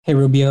Hey,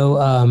 Rubio.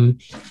 I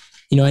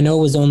know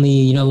it was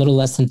only, a little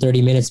less than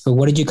 30 minutes, but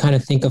what did you kind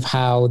of think of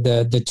how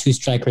the two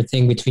striker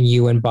thing between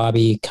you and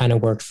Bobby kind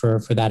of worked for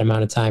that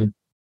amount of time?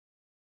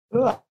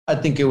 Well, I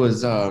think it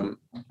was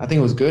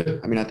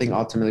good. I mean, I think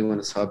ultimately when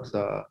the subs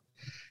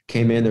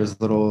came in, there was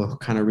a little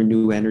kind of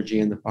renewed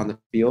energy on the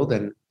field,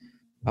 and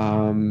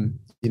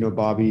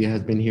Bobby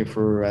has been here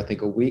for I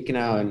think a week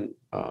now, and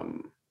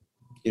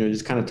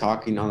just kind of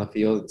talking on the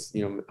field,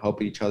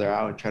 helping each other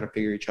out and trying to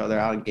figure each other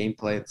out and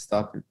gameplay and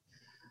stuff. And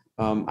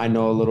I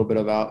know a little bit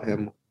about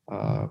him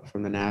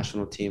from the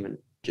national team and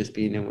just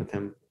being in with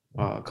him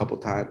a couple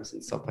times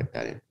and stuff like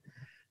that.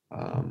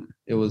 And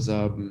it was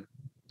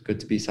good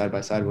to be side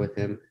by side with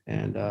him,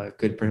 and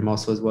good for him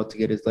also as well to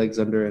get his legs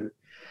under. And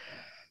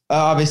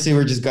obviously,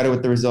 we're just gutted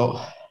with the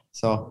result.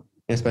 So,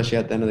 especially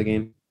at the end of the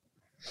game.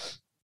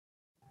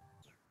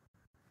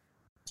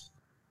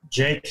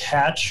 Jake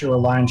Hatch, your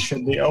line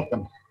should be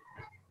open.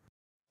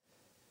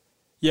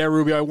 Yeah,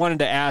 Rubio, I wanted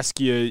to ask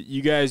you,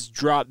 you guys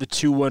dropped the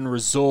 2-1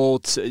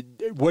 result.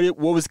 What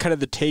was kind of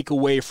the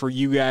takeaway for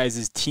you guys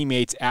as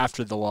teammates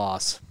after the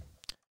loss?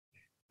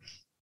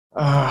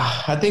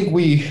 I think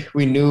we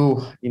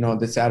knew,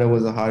 the Seattle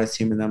was the hottest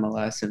team in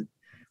MLS, and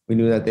we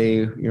knew that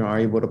they, are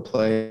able to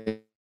play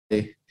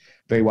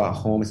very well at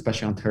home,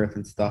 especially on turf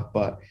and stuff.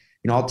 But,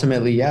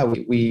 ultimately, yeah,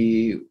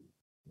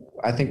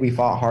 I think we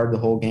fought hard the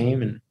whole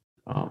game, and,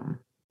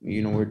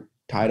 we're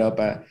tied up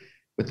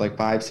with like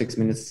 5-6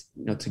 minutes,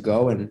 to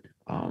go, and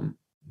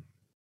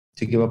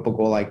to give up a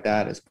goal like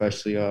that,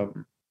 especially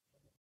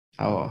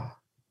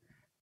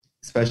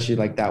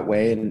like that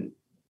way, and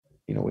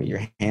with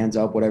your hands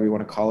up, whatever you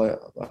want to call it,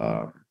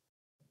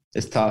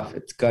 it's tough.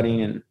 It's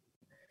gutting, and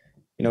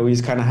we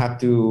just kind of have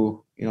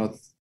to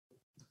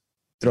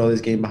throw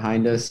this game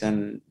behind us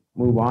and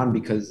move on,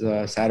 because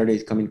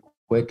Saturday's coming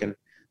quick, and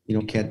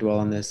we can't dwell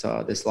on this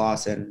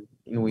loss, and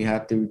we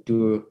have to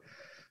do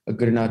a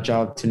good enough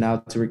job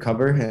to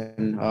recover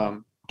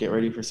and get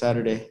ready for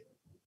Saturday.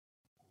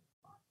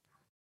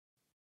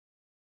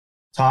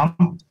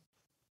 Tom?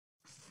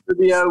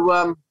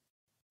 Rubio,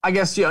 I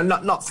guess,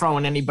 not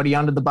throwing anybody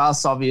under the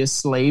bus,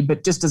 obviously,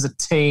 but just as a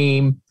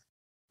team,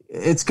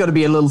 it's got to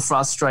be a little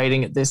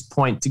frustrating at this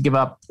point to give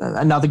up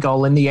another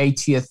goal in the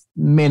 80th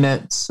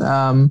minute,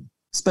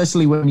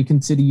 especially when you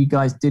consider you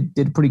guys did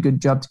a pretty good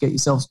job to get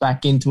yourselves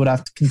back into it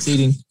after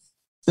conceding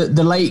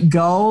the late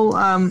goal.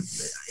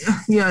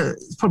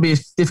 It's probably a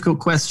difficult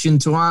question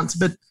to answer,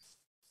 but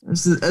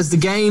as the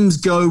games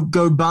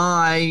go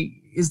by,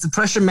 is the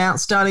pressure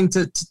starting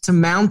to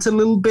mount a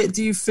little bit,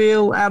 do you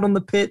feel, out on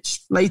the pitch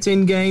late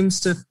in games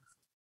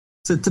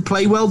to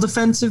play well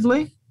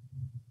defensively?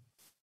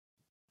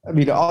 I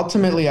mean,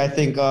 ultimately, I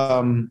think,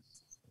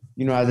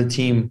 as a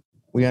team,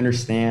 we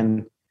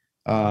understand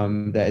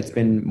that it's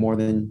been more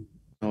than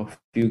a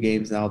few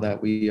games now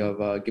that we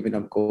have given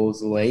up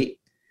goals late.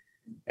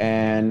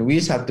 And we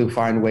just have to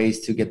find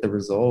ways to get the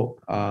result.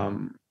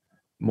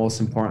 Most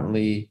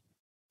importantly,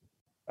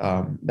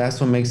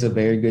 that's what makes a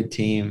very good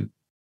team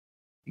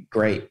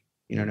great.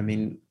 You know what I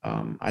mean?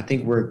 I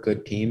think we're a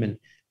good team, and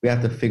we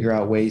have to figure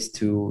out ways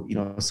to,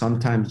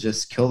 sometimes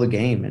just kill the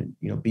game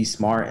and, be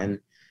smart, and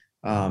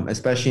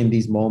especially in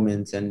these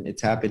moments. And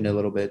it's happened a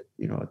little bit,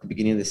 at the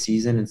beginning of the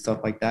season and stuff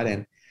like that.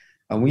 And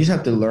we just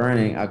have to learn,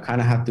 and I kind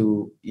of have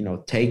to,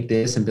 take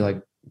this and be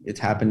like,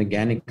 it's happened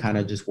again, and kind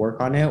of just work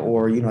on it.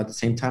 Or, at the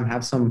same time,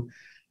 have some,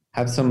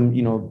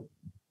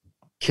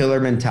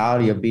 killer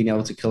mentality of being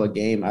able to kill a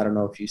game. I don't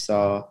know if you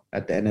saw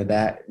at the end of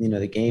that,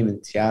 the game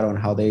in Seattle, and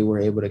how they were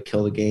able to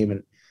kill the game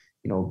and,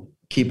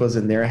 keep us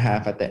in their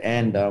half at the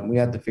end. We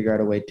have to figure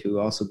out a way to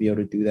also be able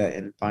to do that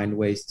and find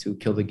ways to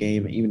kill the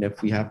game, even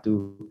if we have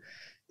to,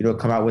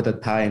 come out with a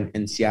tie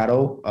in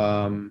Seattle.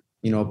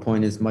 A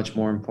point is much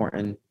more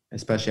important,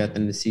 especially at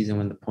the end of the season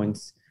when the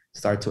points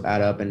start to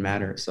add up and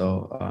matter.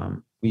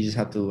 So we just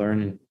have to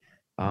learn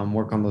and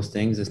work on those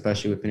things,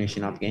 especially with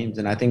finishing off games.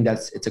 And I think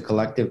it's a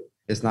collective.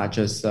 It's not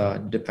just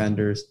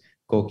defenders,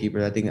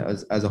 goalkeepers. I think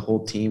as a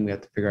whole team, we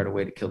have to figure out a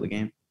way to kill the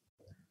game.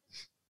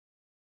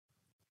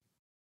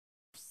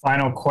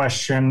 Final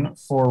question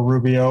for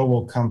Rubio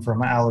will come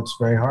from Alex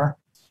Grayhar.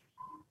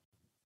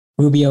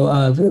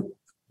 Rubio,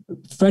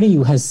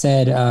 Freddie has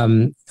said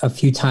a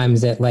few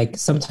times that, like,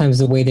 sometimes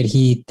the way that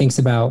he thinks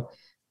about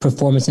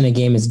performance in a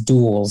game is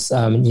duels.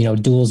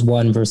 Duels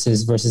won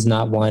versus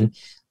not won.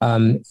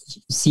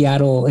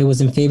 Seattle, it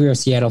was in favor of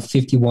Seattle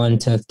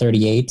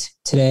 51-38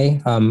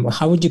 today.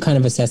 How would you kind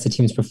of assess the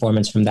team's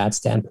performance from that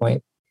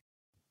standpoint?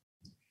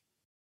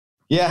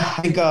 Yeah,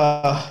 I think,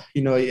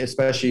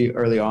 especially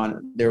early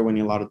on, they were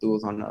winning a lot of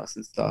duels on us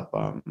and stuff.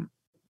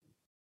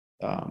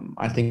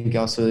 I think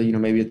also,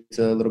 maybe it's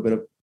a little bit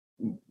of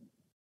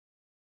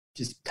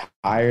just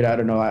tired. I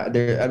don't know.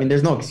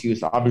 There's no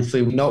excuse.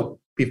 Obviously, we know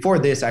before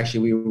this, actually,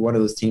 we were one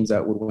of those teams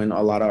that would win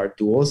a lot of our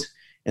duels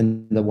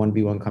in the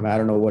 1v1 combat. I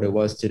don't know what it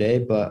was today,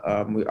 but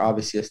we're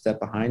obviously a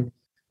step behind.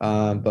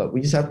 But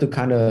we just have to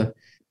kind of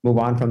move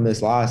on from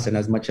this loss. And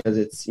as much as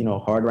it's,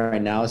 hard right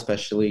now,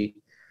 especially,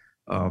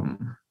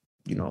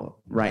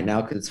 right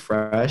now because it's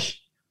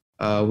fresh,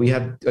 we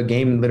have a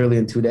game literally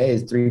in 2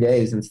 days, 3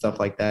 days, and stuff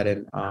like that.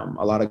 And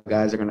a lot of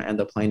guys are going to end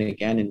up playing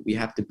again, and we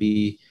have to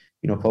be,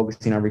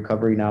 focusing on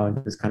recovery now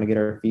and just kind of get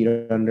our feet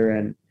under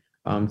and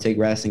take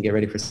rest and get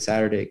ready for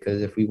Saturday.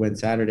 Because if we win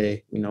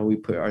Saturday, we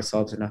put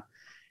ourselves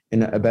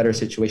in a better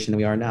situation than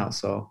we are now.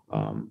 So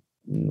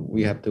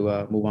we have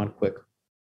to move on quick.